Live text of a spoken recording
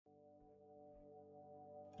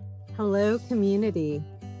Hello, community.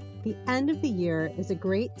 The end of the year is a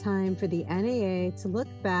great time for the NAA to look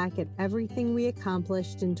back at everything we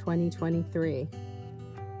accomplished in 2023.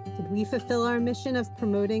 Did we fulfill our mission of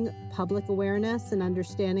promoting public awareness and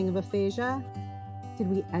understanding of aphasia? Did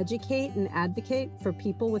we educate and advocate for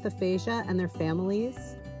people with aphasia and their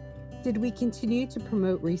families? Did we continue to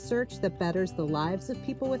promote research that betters the lives of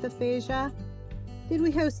people with aphasia? Did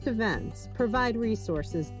we host events, provide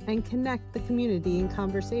resources, and connect the community in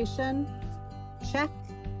conversation? Check,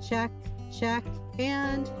 check, check,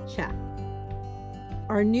 and check.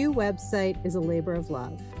 Our new website is a labor of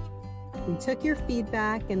love. We took your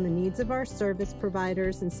feedback and the needs of our service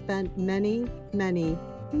providers and spent many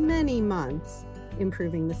months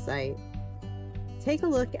improving the site. Take a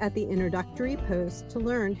look at the introductory post to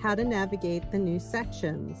learn how to navigate the new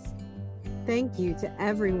sections. Thank you to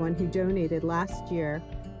everyone who donated last year,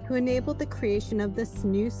 who enabled the creation of this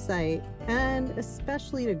new site, and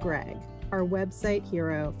especially to Greg, our website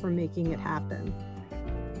hero, for making it happen.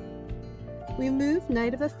 We moved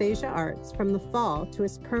Night of Aphasia Arts from the fall to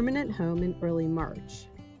its permanent home in early March.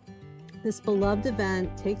 This beloved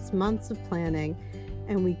event takes months of planning,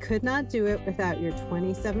 and we could not do it without your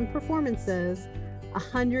 27 performances,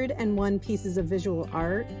 101 pieces of visual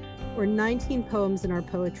art, or 19 poems in our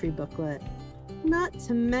poetry booklet, not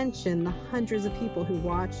to mention the hundreds of people who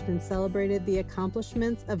watched and celebrated the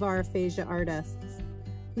accomplishments of our aphasia artists.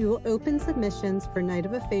 We will open submissions for Night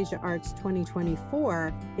of Aphasia Arts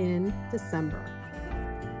 2024 in December.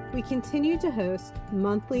 We continue to host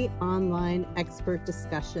monthly online expert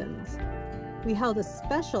discussions. We held a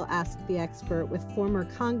special Ask the Expert with former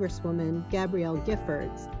Congresswoman Gabrielle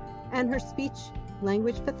Giffords and her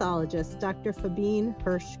speech-language pathologist Dr. Fabine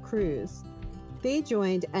Hirsch-Cruz. They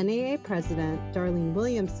joined NAA President Darlene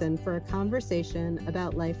Williamson for a conversation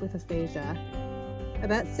about life with aphasia.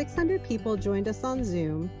 About 600 people joined us on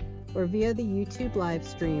Zoom or via the YouTube live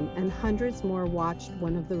stream, and hundreds more watched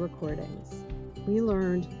one of the recordings. We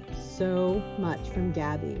learned so much from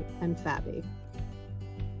Gabby and Fabi.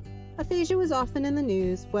 Aphasia was often in the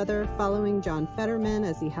news, whether following John Fetterman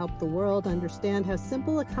as he helped the world understand how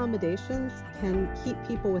simple accommodations can keep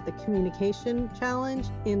people with a communication challenge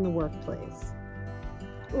in the workplace,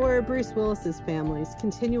 or Bruce Willis's family's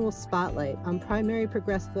continual spotlight on primary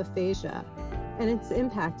progressive aphasia and its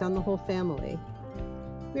impact on the whole family.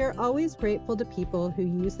 We are always grateful to people who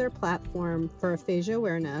use their platform for aphasia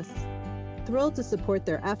awareness, thrilled to support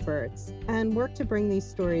their efforts, and work to bring these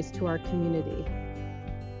stories to our community.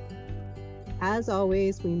 As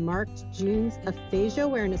always, we marked June's Aphasia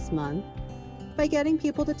Awareness Month by getting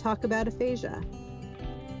people to talk about aphasia.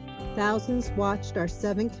 Thousands watched our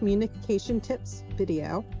 7 communication tips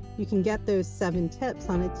video. You can get those 7 tips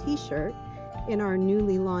on a t-shirt in our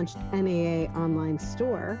newly launched NAA online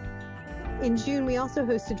store. In June, we also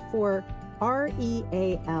hosted 4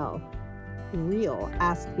 REAL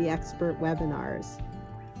Ask the Expert webinars.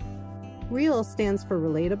 REAL stands for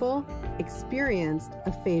Relatable, Experienced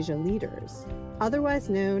Aphasia Leaders, otherwise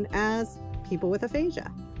known as people with aphasia.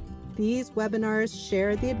 These webinars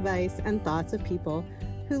share the advice and thoughts of people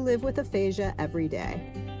who live with aphasia every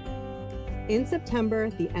day. In September,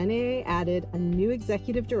 the NAA added a new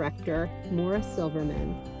executive director, Maura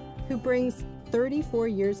Silverman, who brings 34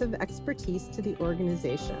 years of expertise to the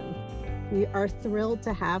organization. We are thrilled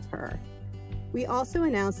to have her. We also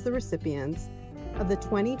announced the recipients of the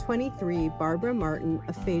 2023 Barbara Martin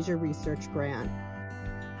Aphasia Research Grant.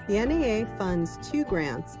 The NAA funds 2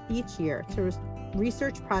 grants each year to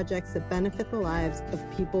research projects that benefit the lives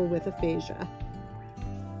of people with aphasia.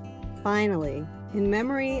 Finally, in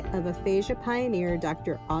memory of aphasia pioneer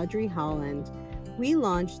Dr. Audrey Holland, we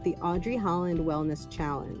launched the Audrey Holland Wellness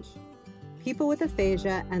Challenge. People with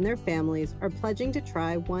aphasia and their families are pledging to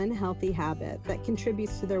try one healthy habit that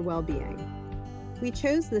contributes to their well-being. We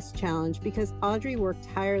chose this challenge because Audrey worked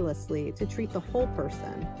tirelessly to treat the whole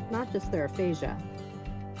person, not just their aphasia.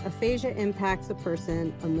 Aphasia impacts a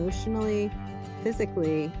person emotionally,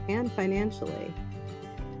 physically, and financially.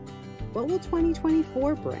 What will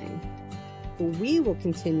 2024 bring? We will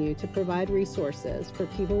continue to provide resources for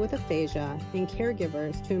people with aphasia and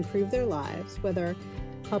caregivers to improve their lives, whether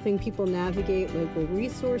helping people navigate local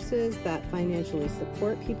resources that financially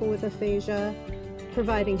support people with aphasia,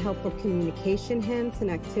 providing helpful communication hints and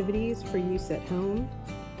activities for use at home,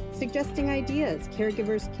 suggesting ideas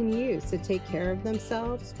caregivers can use to take care of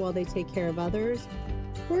themselves while they take care of others,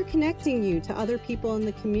 or connecting you to other people in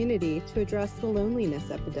the community to address the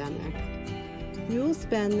loneliness epidemic. We will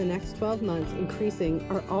spend the next 12 months increasing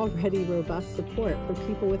our already robust support for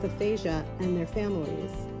people with aphasia and their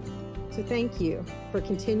families. So thank you for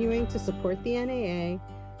continuing to support the NAA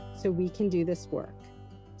so we can do this work.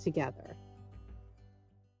 together.